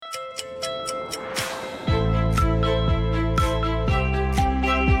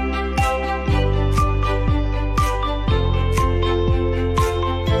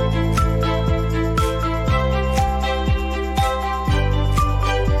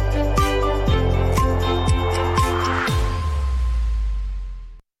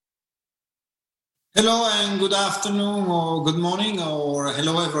Hello and good afternoon or good morning or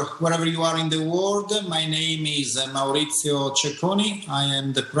hello wherever you are in the world. My name is Maurizio Cecconi. I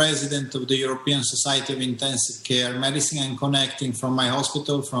am the president of the European Society of Intensive Care Medicine and connecting from my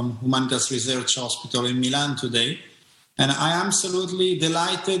hospital, from Humanitas Research Hospital in Milan today. And I am absolutely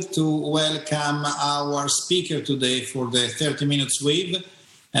delighted to welcome our speaker today for the 30 Minutes with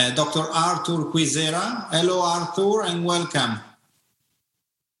Dr. Arthur Kwizera. Hello, Arthur, and welcome.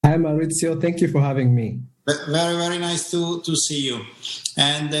 Hi, Maurizio. Thank you for having me. Very, very nice to see you.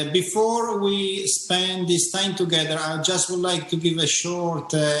 And before we spend this time together, I just would like to give a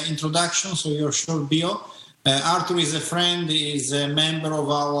short introduction, so your short bio. Arthur is a friend, is a member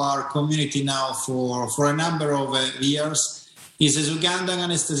of our community now for a number of years. He's a Ugandan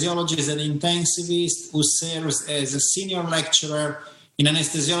anesthesiologist and intensivist who serves as a senior lecturer in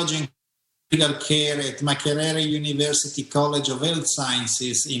anesthesiology and critical care at Makerere University College of Health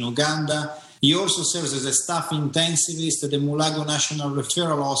Sciences in Uganda. He also serves as a staff intensivist at the Mulago National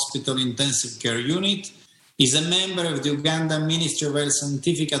Referral Hospital Intensive Care Unit. He's a member of the Ugandan Ministry of Health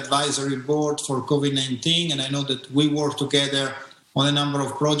Scientific Advisory Board for COVID-19, and I know that we work together on a number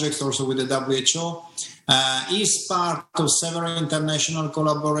of projects also with the WHO. He's part of several international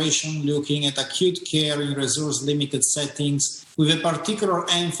collaborations looking at acute care in resource-limited settings with a particular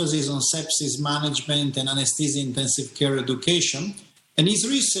emphasis on sepsis management and anesthesia-intensive care education. And his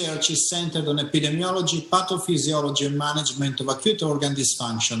research is centered on epidemiology, pathophysiology, and management of acute organ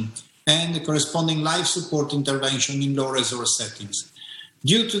dysfunction and the corresponding life support intervention in low-resource settings.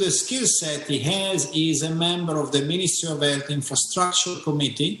 Due to the skill set he has, he is a member of the Ministry of Health Infrastructure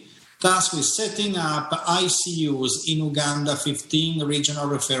Committee, tasked with setting up ICUs in Uganda 15 regional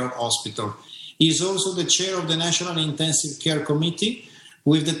referral hospitals. He is also the chair of the National Intensive Care Committee,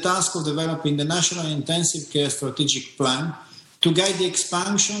 with the task of developing the National Intensive Care Strategic Plan to guide the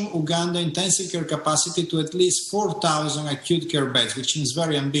expansion of Uganda intensive care capacity to at least 4,000 acute care beds, which is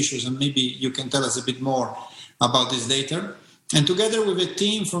very ambitious, and maybe you can tell us a bit more about this later. And together with a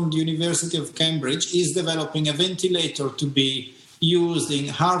team from the University of Cambridge, is developing a ventilator to be used in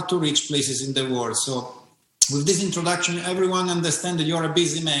hard-to-reach places in the world. So with this introduction, everyone understands that you're a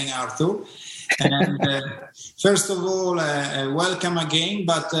busy man, Arthur. And first of all, welcome again.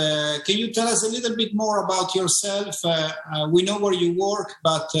 But can you tell us a little bit more about yourself? We know where you work,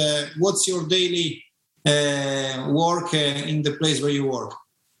 but what's your daily work in the place where you work?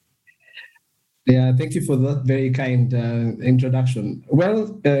 Yeah, thank you for that very kind introduction.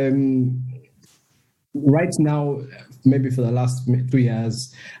 Well, right now, maybe for the last 3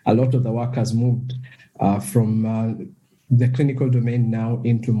 years, a lot of the work has moved from the clinical domain now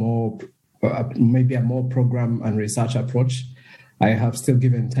into more, maybe a more program and research approach. I have still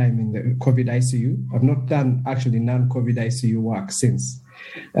given time in the COVID ICU. I've not done actually non-COVID ICU work since.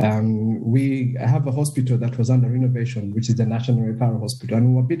 We have a hospital that was under renovation, which is the National Referral Hospital. And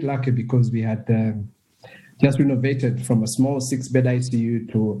we were a bit lucky because we had just renovated from a small 6-bed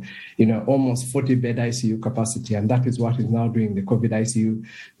ICU to, almost 40-bed ICU capacity. And that is what is now doing the COVID ICU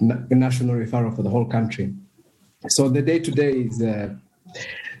national referral for the whole country. So the day-to-day is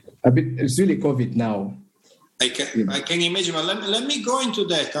it's really COVID now. I can imagine. Well, let me go into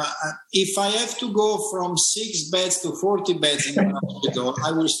that. If I have to go from 6 beds to 40 beds in the hospital,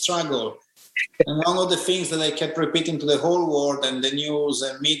 I will struggle. And one of the things that I kept repeating to the whole world and the news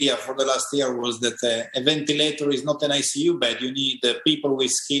and media for the last year was that a ventilator is not an ICU bed. You need people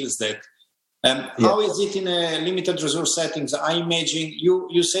with skills that. How is it in a limited resource settings? I imagine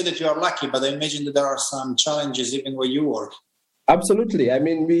you say that you are lucky, but I imagine that there are some challenges even where you work. Absolutely. I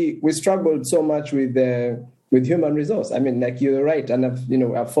mean, we struggled so much with human resource. I mean, like you're right, and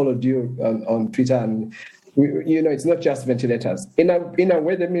I've followed you on Twitter, and it's not just ventilators. In a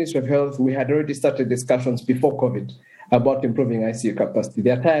way, the Ministry of Health, we had already started discussions before COVID about improving ICU capacity.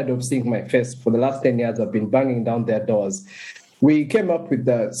 They're tired of seeing my face. For the last 10 years, I've been banging down their doors. We came up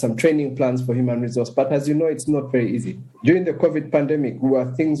with some training plans for human resource, but as you know, it's not very easy. During the COVID pandemic, there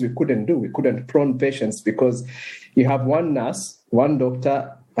were things we couldn't do. We couldn't prone patients because you have 1 nurse, 1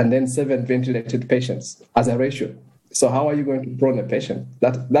 doctor, and then 7 ventilated patients as a ratio. So how are you going to prone a patient?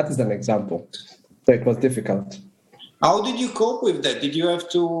 That is an example. So it was difficult. How did you cope with that? Did you have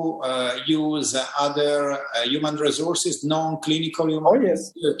to use other human resources, non-clinical human? Oh,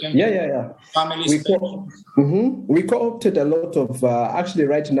 yes. Yeah. Family We co-opted a lot of, actually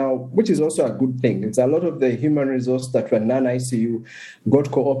right now, which is also a good thing. It's a lot of the human resource that were non-ICU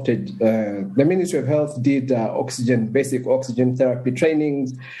got co-opted. The Ministry of Health did basic oxygen therapy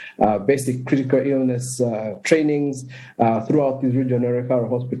trainings, basic critical illness trainings throughout these regional referral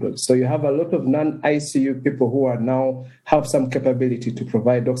hospitals. So you have a lot of non-ICU people who are now now have some capability to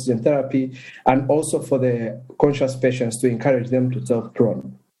provide oxygen therapy, and also for the conscious patients to encourage them to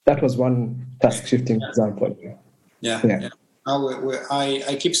self-prone. That was one task-shifting example. Yeah.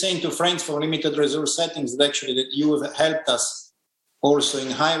 I keep saying to friends for limited resource settings that actually that you have helped us also in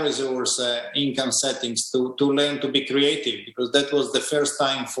high resource income settings to learn to be creative, because that was the first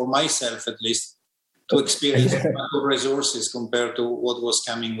time for myself at least to experience resources compared to what was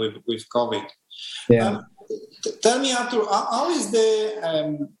coming with COVID. Yeah. Tell me, Arthur, how is the,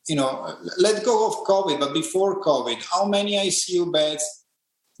 let go of COVID, but before COVID, how many ICU beds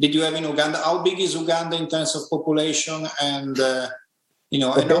did you have in Uganda? How big is Uganda in terms of population? And,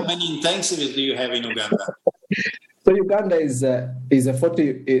 and how many intensivists do you have in Uganda? So Uganda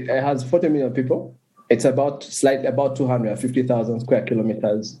it has 40 million people. It's about 250,000 square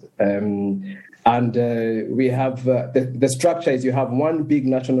kilometers. And we have the structure is you have one big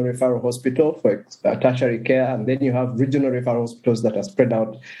national referral hospital for tertiary care, and then you have regional referral hospitals that are spread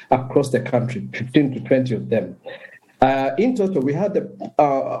out across the country, 15 to 20 of them. In total, we had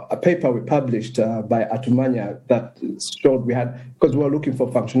a paper we published by Atumanya that showed because we were looking for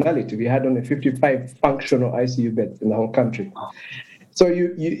functionality, we had only 55 functional ICU beds in the whole country. So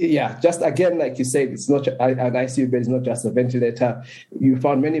just again, like you said, it's not an ICU bed is not just a ventilator. You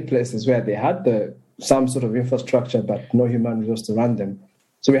found many places where they had some sort of infrastructure, but no human resource to run them.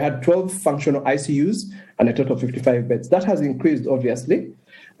 So we had 12 functional ICUs and a total of 55 beds. That has increased, obviously,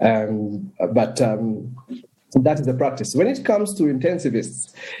 but that is the practice. When it comes to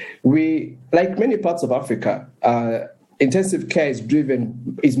intensivists, we, like many parts of Africa, intensive care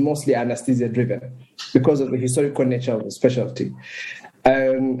is mostly anesthesia-driven because of the historical nature of the specialty.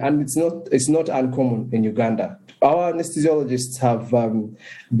 And it's not uncommon in Uganda. Our anesthesiologists have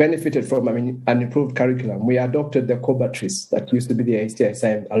benefited from an improved curriculum. We adopted the COBATRIS that used to be the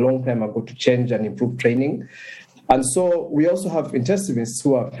ASTI a long time ago to change and improve training. And so we also have intensivists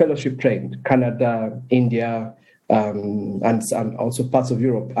who are fellowship trained, Canada, India, and also parts of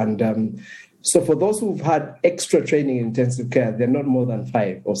Europe. And so for those who've had extra training in intensive care, they're not more than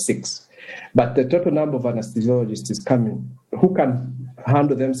 5 or 6. But the total number of anesthesiologists is coming who can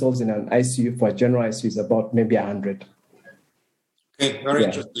handle themselves in an ICU for a general ICU is about maybe 100. Okay, very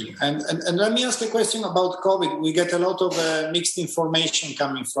interesting. And let me ask a question about COVID. We get a lot of mixed information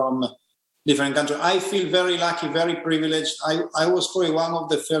coming from different countries. I feel very lucky, very privileged. I was probably one of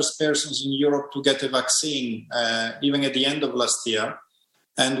the first persons in Europe to get a vaccine, even at the end of last year.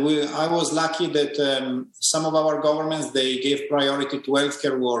 And I was lucky that some of our governments, they gave priority to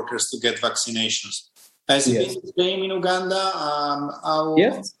healthcare workers to get vaccinations. Has it been the same in Uganda? How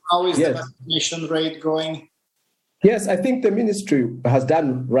is the vaccination rate going? Yes, I think the ministry has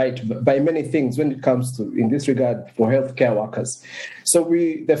done right by many things when it comes to, in this regard, for healthcare workers. So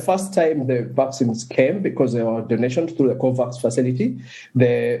the first time the vaccines came, because there were donations through the COVAX facility,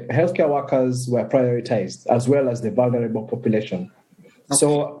 the healthcare workers were prioritized as well as the vulnerable population. Okay.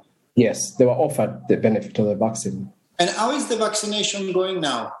 So, yes, they were offered the benefit of the vaccine. And how is the vaccination going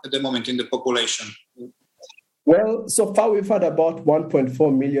now at the moment in the population? Well, so far we've had about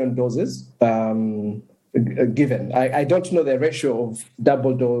 1.4 million doses given. I don't know the ratio of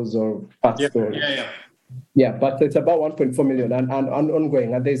double dose or first dose. Yeah, but it's about 1.4 million and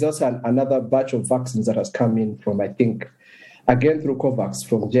ongoing. And there's also another batch of vaccines that has come in from, I think, again through COVAX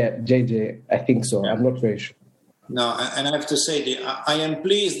from JJ, I think so. I'm not very sure. No, and I have to say, I am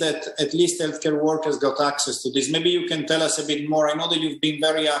pleased that at least healthcare workers got access to this. Maybe you can tell us a bit more. I know that you've been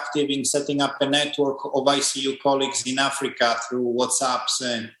very active in setting up a network of ICU colleagues in Africa through WhatsApps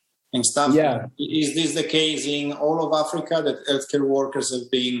and stuff. Yeah. Is this the case in all of Africa, that healthcare workers have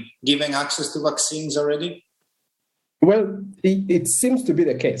been given access to vaccines already? Well, it seems to be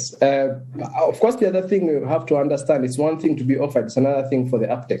the case. Of course, the other thing you have to understand, it's one thing to be offered, it's another thing for the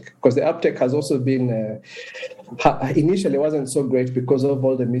uptake. Because the uptake has also been, initially wasn't so great because of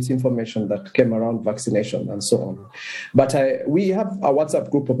all the misinformation that came around vaccination and so on. But we have a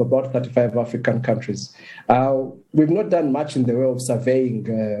WhatsApp group of about 35 African countries. We've not done much in the way of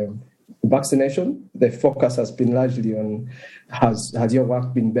surveying vaccination. The focus has been largely on has your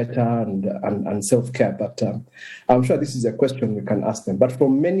work been better and self-care. But I'm sure this is a question we can ask them. But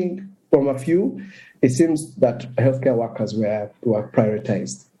from a few, it seems that healthcare workers were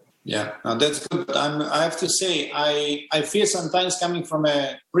prioritized. Yeah, that's good. But I have to say, I feel sometimes coming from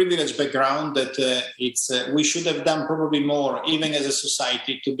a privileged background that we should have done probably more, even as a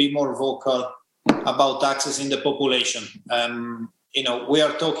society, to be more vocal about access in the population. We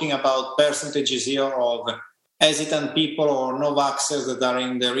are talking about percentages here of hesitant people or no vaxxers that are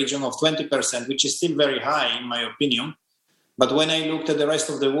in the region of 20%, which is still very high in my opinion. But when I looked at the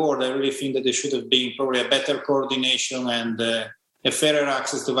rest of the world, I really think that there should have been probably a better coordination and a fairer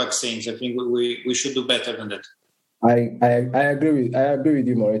access to vaccines. I think we should do better than that. I agree with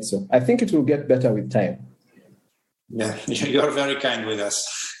you, Maurizio. I think it will get better with time. Yeah, you are very kind with us.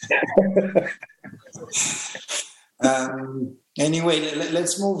 Anyway,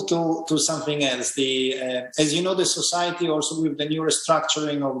 let's move to something else. As you know, the society also with the new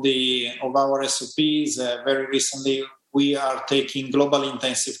restructuring of our SOPs, very recently we are taking global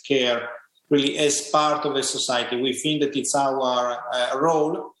intensive care really as part of a society. We think that it's our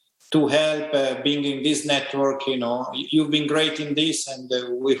role to help being in this network. You know, you've been great in this, and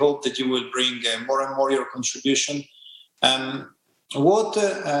we hope that you will bring more and more your contribution. How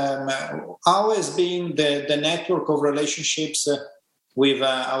has been the network of relationships with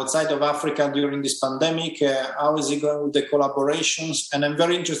outside of Africa during this pandemic? How is it going with the collaborations? And I'm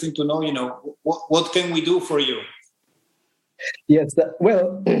very interested to know, you know, what can we do for you? Yes,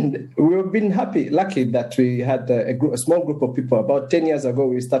 well, we've been lucky that we had a small group of people. About 10 years ago,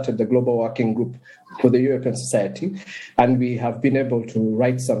 we started the Global Working Group for the European Society, and we have been able to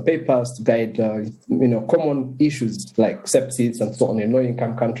write some papers to guide, common issues like sepsis and so on in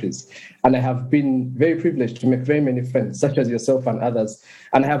low-income countries. And I have been very privileged to make very many friends, such as yourself and others,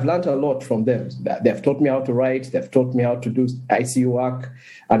 and I have learned a lot from them. They have taught me how to write, they've taught me how to do ICU work,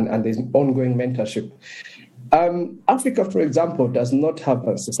 and there's ongoing mentorship. Africa, for example, does not have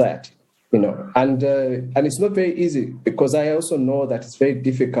a society, and it's not very easy, because I also know that it's very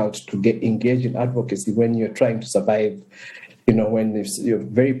difficult to get engaged in advocacy when you're trying to survive, when you're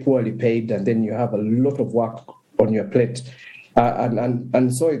very poorly paid and then you have a lot of work on your plate.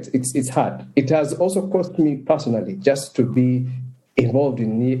 And so it's hard. It has also cost me personally just to be involved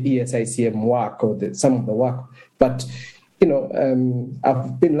in ESICM work or some of the work, but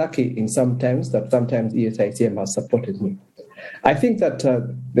I've been lucky in sometimes ESICM has supported me. I think that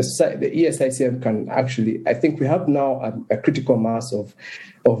the ESICM can actually, I think we have now a critical mass of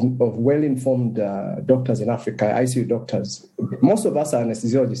well-informed doctors in Africa, ICU doctors. Most of us are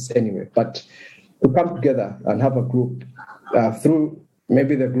anesthesiologists anyway, but to come together and have a group through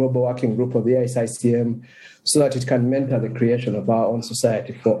maybe the Global Working Group of the ESICM, so that it can mentor the creation of our own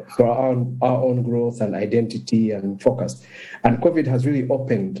society for our own growth and identity and focus. And COVID has really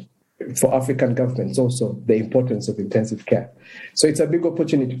opened for African governments also the importance of intensive care. So it's a big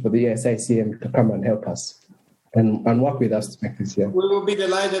opportunity for the ESICM to come and help us and work with us to make this year. We will be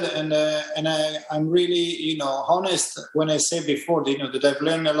delighted, and I'm really, honest when I say before, that I've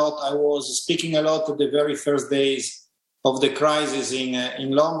learned a lot. I was speaking a lot at the very first days of the crisis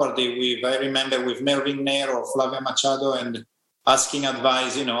in Lombardy. I remember with Mervyn Nero, Flavia Machado, and asking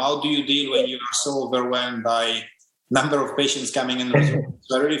advice, how do you deal when you are so overwhelmed by number of patients coming in?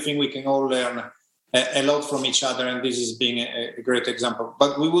 So I really think we can all learn a lot from each other, and this is being a great example.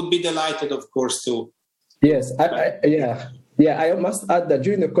 But we would be delighted, of course, to... Yes, I must add that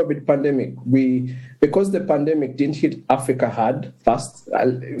during the COVID pandemic, because the pandemic didn't hit Africa hard fast,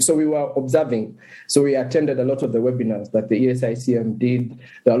 so we were observing. So we attended a lot of the webinars that the ESICM did.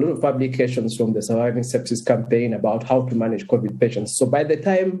 There are a lot of publications from the Surviving Sepsis campaign about how to manage COVID patients. So by the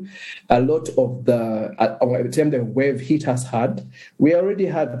time the wave hit us hard, we already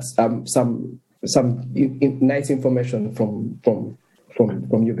had some nice information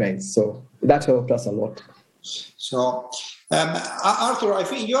from you guys. So that helped us a lot. So, Arthur, I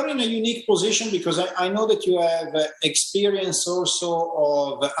think you're in a unique position, because I know that you have experience also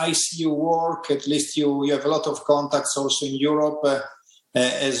of ICU work. At least you have a lot of contacts also in Europe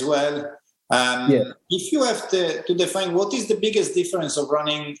as well. If you have to define what is the biggest difference of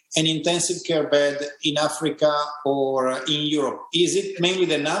running an intensive care bed in Africa or in Europe, is it mainly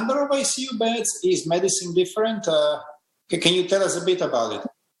the number of ICU beds? Is medicine different? Can you tell us a bit about it?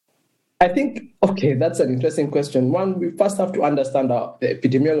 I think, that's an interesting question. One, we first have to understand the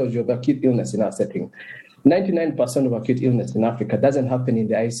epidemiology of acute illness in our setting. 99% of acute illness in Africa doesn't happen in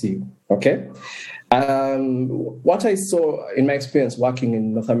the ICU, okay? What I saw in my experience working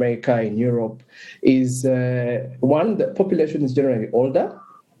in North America, in Europe, is one, the population is generally older.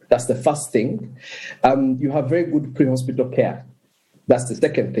 That's the first thing. You have very good pre-hospital care. That's the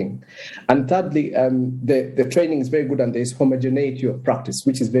second thing. And thirdly, the training is very good, and there is homogeneity of practice,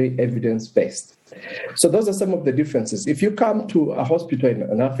 which is very evidence-based. So those are some of the differences. If you come to a hospital in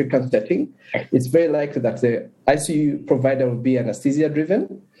an African setting, it's very likely that the ICU provider will be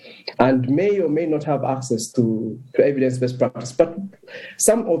anesthesia-driven and may or may not have access to evidence-based practice. But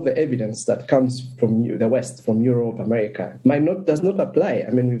some of the evidence that comes from the West, from Europe, America, does not apply.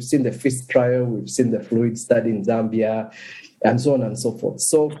 I mean, we've seen the FIST trial, we've seen the fluid study in Zambia, and so on and so forth.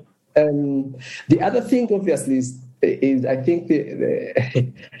 So the other thing, obviously, is is I think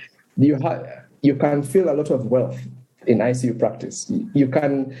you can feel a lot of wealth in ICU practice. You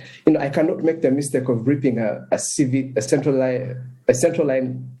can, I cannot make the mistake of ripping a central line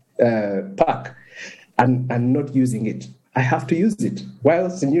pack and not using it. I have to use it.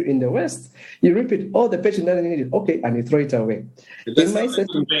 Whilst in the West, you rip it, the patient doesn't need it, okay, and you throw it away. In my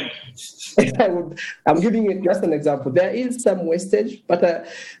setting, I'm giving it just an example. There is some wastage, but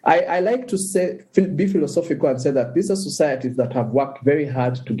I like to be philosophical and say that these are societies that have worked very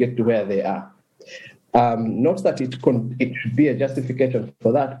hard to get to where they are. Not that it should be a justification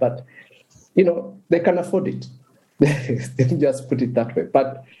for that, but they can afford it. They just put it that way.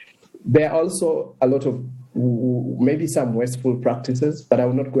 But there are also a lot of maybe some wasteful practices, but I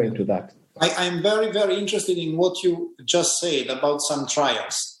will not go into that. I'm very, very interested in what you just said about some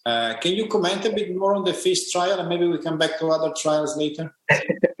trials. Can you comment a bit more on the FIST trial, and maybe we come back to other trials later?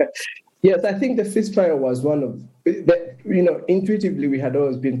 Yes, I think the FIST trial was one of intuitively we had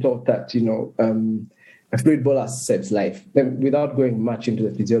always been taught that a fluid bolus saves life, without going much into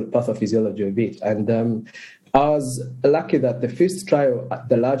the pathophysiology of it. And I was lucky that the FIST trial,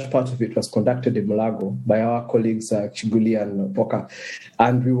 the large part of it was conducted in Mulago by our colleagues Chiguli and Poka,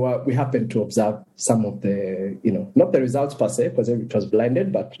 and we happened to observe some of the, not the results per se, because it was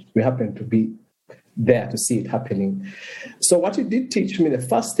blinded, but we happened to be there to see it happening. So what it did teach me, the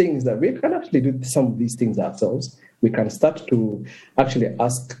first thing is that we can actually do some of these things ourselves. We can start to actually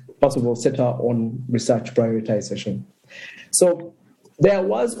first of all, set our own research prioritization. So there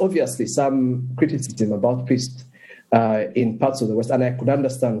was obviously some criticism about FIST in parts of the West, and I could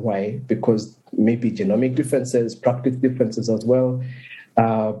understand why, because maybe genomic differences, practice differences as well.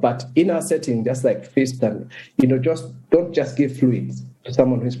 But in our setting, just like FIST, and don't just give fluids to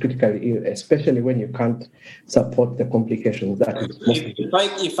someone who's critically ill, especially when you can't support the complications.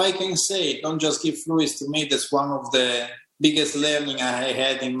 If I can say, don't just give fluids to me. That's one of the biggest learning I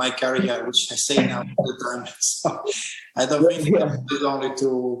had in my career, which I say now all the time. So I don't think it applies only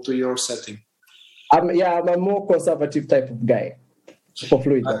to your setting. I'm a more conservative type of guy for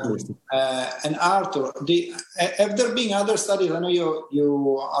fluid. And Arthur, have there been other studies? I know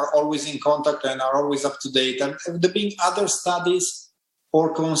you are always in contact and are always up to date. Have there been other studies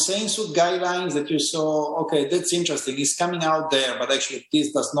or consensus guidelines that you saw, okay, that's interesting, it's coming out there, but actually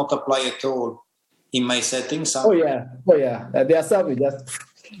this does not apply at all in my setting? Oh yeah. There are some.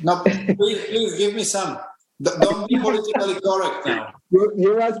 No, please give me some. Don't be politically correct now.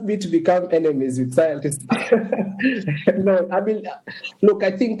 You want me to become enemies with scientists? No, I mean, look,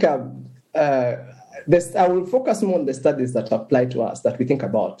 I think I will focus more on the studies that apply to us, that we think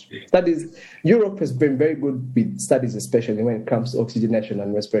about. Studies, Europe has been very good with studies, especially when it comes to oxygenation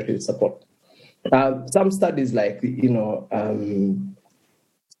and respiratory support. Some studies like, things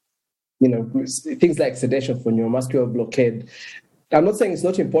like sedation for neuromuscular blockade. I'm not saying it's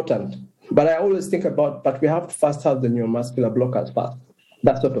not important, but I always think but we have to first have the neuromuscular blockers first,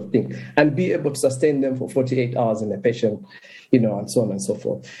 that sort of thing, and be able to sustain them for 48 hours in a patient, and so on and so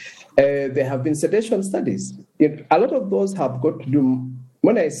forth. There have been sedation studies. A lot of those have got to do,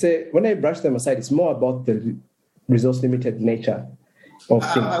 when I brush them aside, it's more about the resource-limited nature of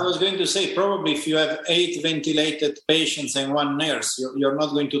things. I was going to say, probably if you have 8 ventilated patients and 1 nurse, you're not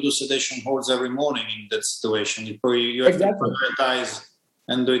going to do sedation holds every morning in that situation. You have to prioritize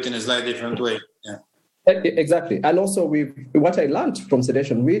and do it in a slightly different way. Yeah. Exactly. And also, what I learned from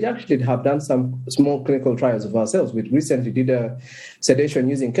sedation, we actually have done some small clinical trials of ourselves. We recently did a sedation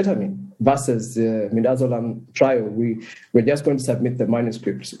using ketamine versus midazolam trial. We're just going to submit the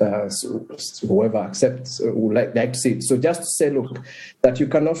manuscript, so whoever accepts would like to see it. So just to say, look, that you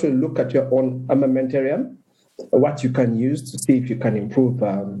can also look at your own armamentarium, what you can use to see if you can improve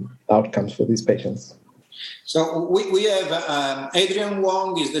outcomes for these patients. So we have Adrian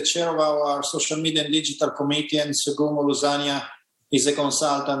Wong is the chair of our social media and digital committee, and Sugumo Lusania is a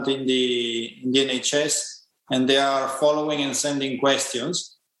consultant in the NHS, and they are following and sending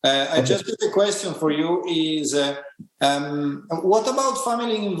questions. I just have a question for you is, what about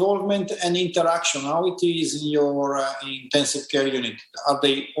family involvement and interaction? How it is in your intensive care unit? Are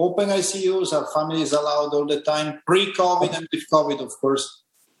they open ICUs? Are families allowed all the time? Pre-COVID and with COVID, of course.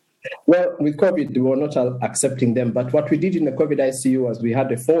 Well, with COVID, we were not accepting them. But what we did in the COVID ICU was we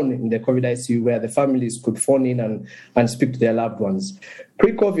had a phone in the COVID ICU where the families could phone in and speak to their loved ones.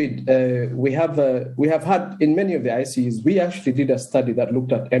 Pre-COVID, we have had in many of the ICUs, we actually did a study that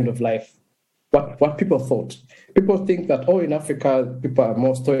looked at end of life, what people thought. People think that, in Africa, people are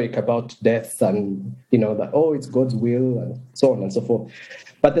more stoic about death and, that, it's God's will and so on and so forth.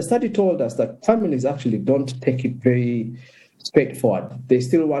 But the study told us that families actually don't take it very straightforward. They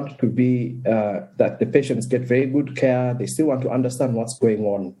still want to be that the patients get very good care. They still want to understand what's going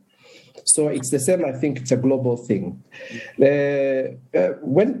on. So it's the same. I think it's a global thing.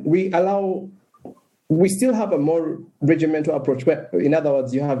 When we still have a more regimental approach. Where, in other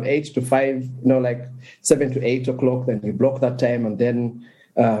words, you have 8 to 5, like 7 to 8 o'clock. Then you block that time, and then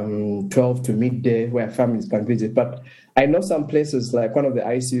 12 to midday where families can visit. But I know some places, like one of the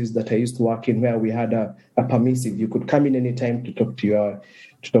ICUs that I used to work in, where we had a permissive. You could come in any time to talk to your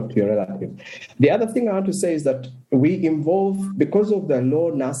relative. The other thing I want to say is that we involve, because of the low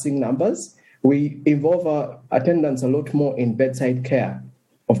nursing numbers, we involve our attendants a lot more in bedside care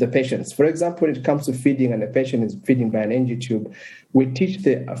of the patients. For example, when it comes to feeding and a patient is feeding by an NG tube, we teach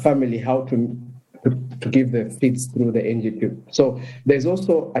the family how to give the feeds through the NG tube. So there's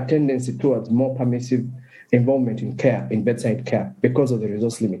also a tendency towards more permissive involvement in care, in bedside care, because of the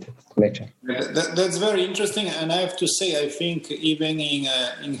resource limited nature. That's very interesting, and I have to say, I think even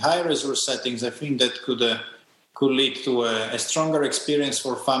in high resource settings, I think that could lead to a stronger experience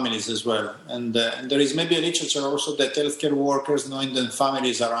for families as well. And there is maybe a literature also that healthcare workers, knowing the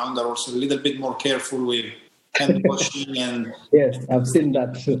families around, are also a little bit more careful with hand washing and. Yes, I've seen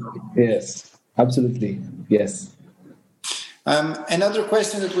that. Yes, absolutely. Yes. Another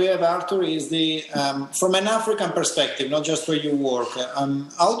question that we have, Arthur, is from an African perspective, not just where you work,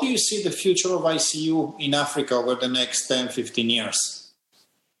 how do you see the future of ICU in Africa over the next 10, 15 years?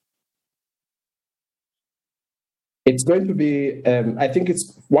 It's going to be, I think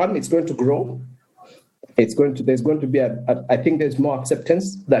it's going to grow. There's going to be I think there's more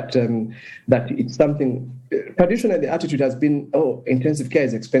acceptance that it's something. Traditionally, the attitude has been, intensive care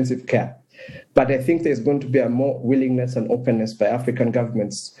is expensive care. But I think there's going to be a more willingness and openness by African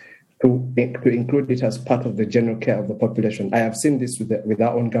governments to include it as part of the general care of the population. I have seen this with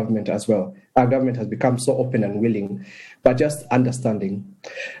our own government as well. Our government has become so open and willing, but just understanding.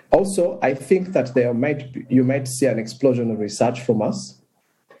 Also, I think that you might see an explosion of research from us.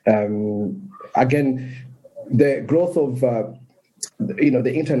 Again, the growth of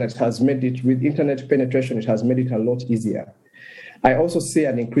the internet has made it, with internet penetration, it has made it a lot easier. I also see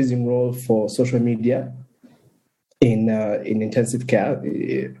an increasing role for social media in intensive care,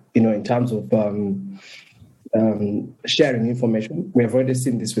 in terms of sharing information. We have already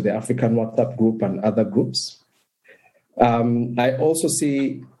seen this with the African WhatsApp group and other groups. I'm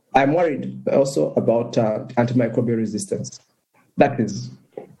worried also about antimicrobial resistance. That is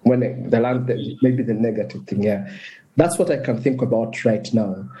maybe the negative thing. Yeah, that's what I can think about right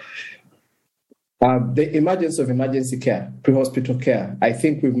now. The emergence of emergency care, pre-hospital care, I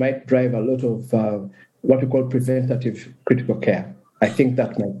think we might drive a lot of what we call preventative critical care. I think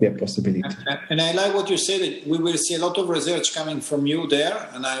that might be a possibility. And I like what you said, that we will see a lot of research coming from you there,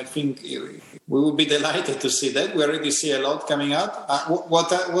 and I think we will be delighted to see that. We already see a lot coming out.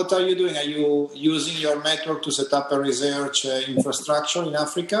 What are you doing? Are you using your network to set up a research infrastructure in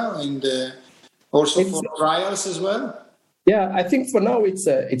Africa and also for trials as well? Yeah, I think for now it's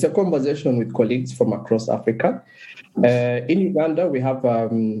a conversation with colleagues from across Africa. In Uganda, we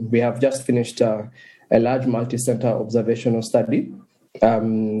have just finished a large multi-center observational study.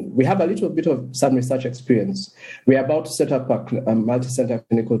 We have a little bit of some research experience. We are about to set up a multi-center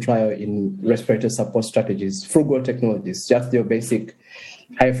clinical trial in respiratory support strategies, frugal technologies, just your basic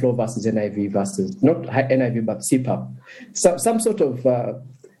high flow versus NIV versus, not NIV, but CPAP. So, some sort of,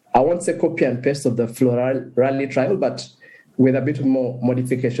 I won't say copy and paste of the Raleigh trial, but with a bit more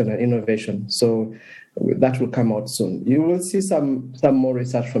modification and innovation. So that will come out soon. You will see some more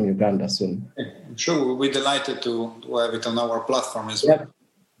research from Uganda soon. I'm sure we'll be delighted to have it on our platform as well.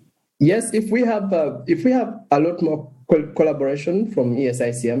 Yes, if we have a lot more collaboration from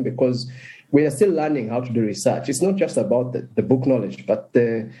ESICM, because we are still learning how to do research. It's not just about the book knowledge, but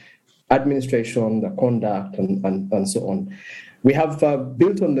the administration, the conduct, and so on. We have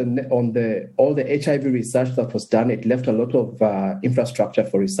built on all the HIV research that was done. It left a lot of infrastructure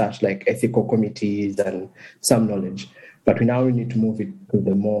for research, like ethical committees and some knowledge. But we now need to move it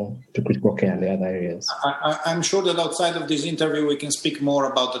to critical care and the other areas. I'm sure that outside of this interview, we can speak more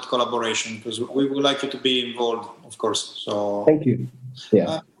about that collaboration, because we would like you to be involved, of course. So thank you.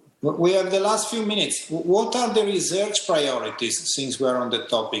 Yeah. We have the last few minutes. What are the research priorities, since we're on the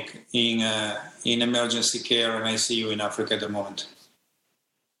topic, in emergency care and ICU in Africa at the moment?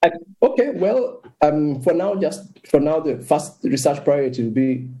 Okay, well, for now, the first research priority will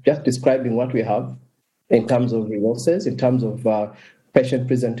be just describing what we have in terms of resources, in terms of patient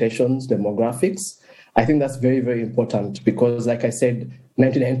presentations, demographics. I think that's very, very important because, like I said,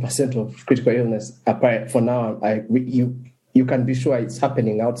 99% of critical illness, for now, you can be sure it's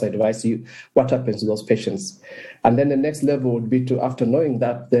happening outside of ICU, what happens to those patients? And then the next level would be to, after knowing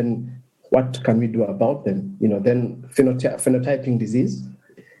that, then what can we do about them? Then phenotyping disease.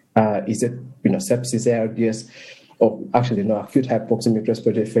 Is it, sepsis, ARDS, or actually no, acute hypoxemic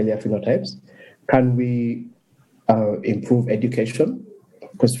respiratory failure phenotypes? Can we improve education?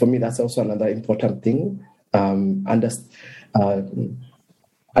 Because for me, that's also another important thing.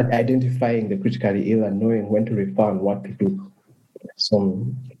 Identifying the critically ill and knowing when to refer and what to do. So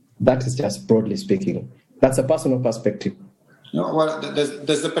that is just broadly speaking. That's a personal perspective. Well,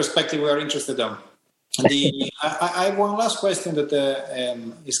 that's the perspective we are interested in. I have one last question that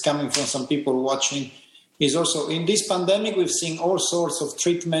is coming from some people watching. Is also, in this pandemic, we've seen all sorts of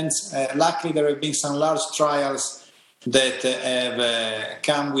treatments. Luckily, there have been some large trials that have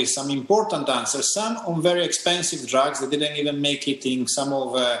come with some important answers, some on very expensive drugs that didn't even make it in some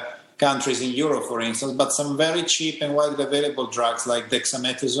of countries in Europe, for instance, but some very cheap and widely available drugs like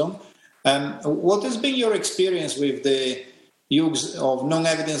dexamethasone. What has been your experience with the use of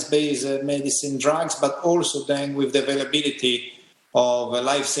non-evidence-based medicine drugs, but also then with the availability of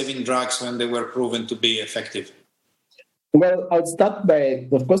life-saving drugs when they were proven to be effective? Well, I'll start by,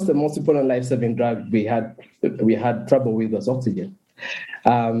 of course, the most important life-saving drug we had trouble with was oxygen.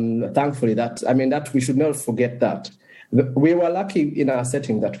 Thankfully, that we should not forget that. We were lucky in our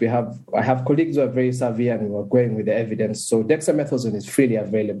setting that I have colleagues who are very savvy and we were going with the evidence. So dexamethasone is freely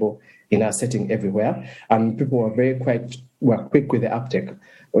available in our setting everywhere, and people were were quick with the uptake.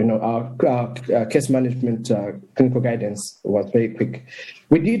 Our case management clinical guidance was very quick.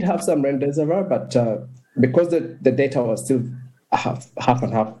 We did have some remdesivir, but because the data was still half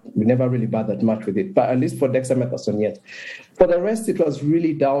and half, we never really bothered much with it. But at least for dexamethasone, yes. For the rest, it was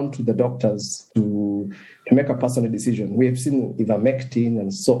really down to the doctors to make a personal decision. We have seen ivermectin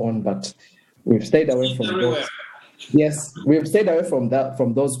and so on, but we've stayed away from those. Yes, we've stayed away from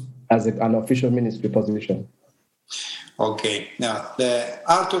those as an official ministry position. Okay. Now,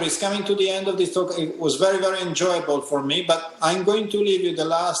 Arthur is coming to the end of this talk. It was very, very enjoyable for me, but I'm going to leave you the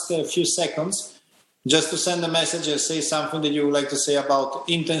last few seconds just to send a message and say something that you would like to say about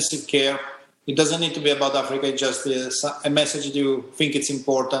intensive care. It doesn't need to be about Africa, just a message that you think it's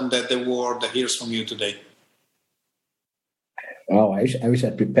important that the world hears from you today. Oh, I wish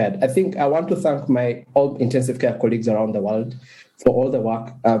I'd prepared. I think I want to thank my all intensive care colleagues around the world for all the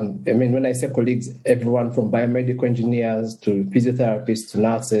work. When I say colleagues, everyone from biomedical engineers to physiotherapists to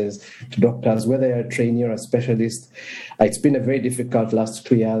nurses to doctors, whether you're a trainee or a specialist. It's been a very difficult last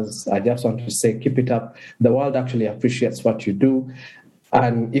 2 years. I just want to say, keep it up. The world actually appreciates what you do.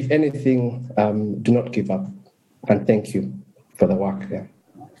 And if anything, do not give up. And thank you for the work there.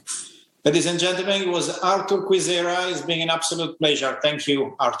 Ladies and gentlemen, it was Arthur Kwizera. It's been an absolute pleasure. Thank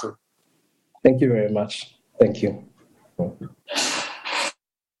you, Arthur. Thank you very much. Thank you.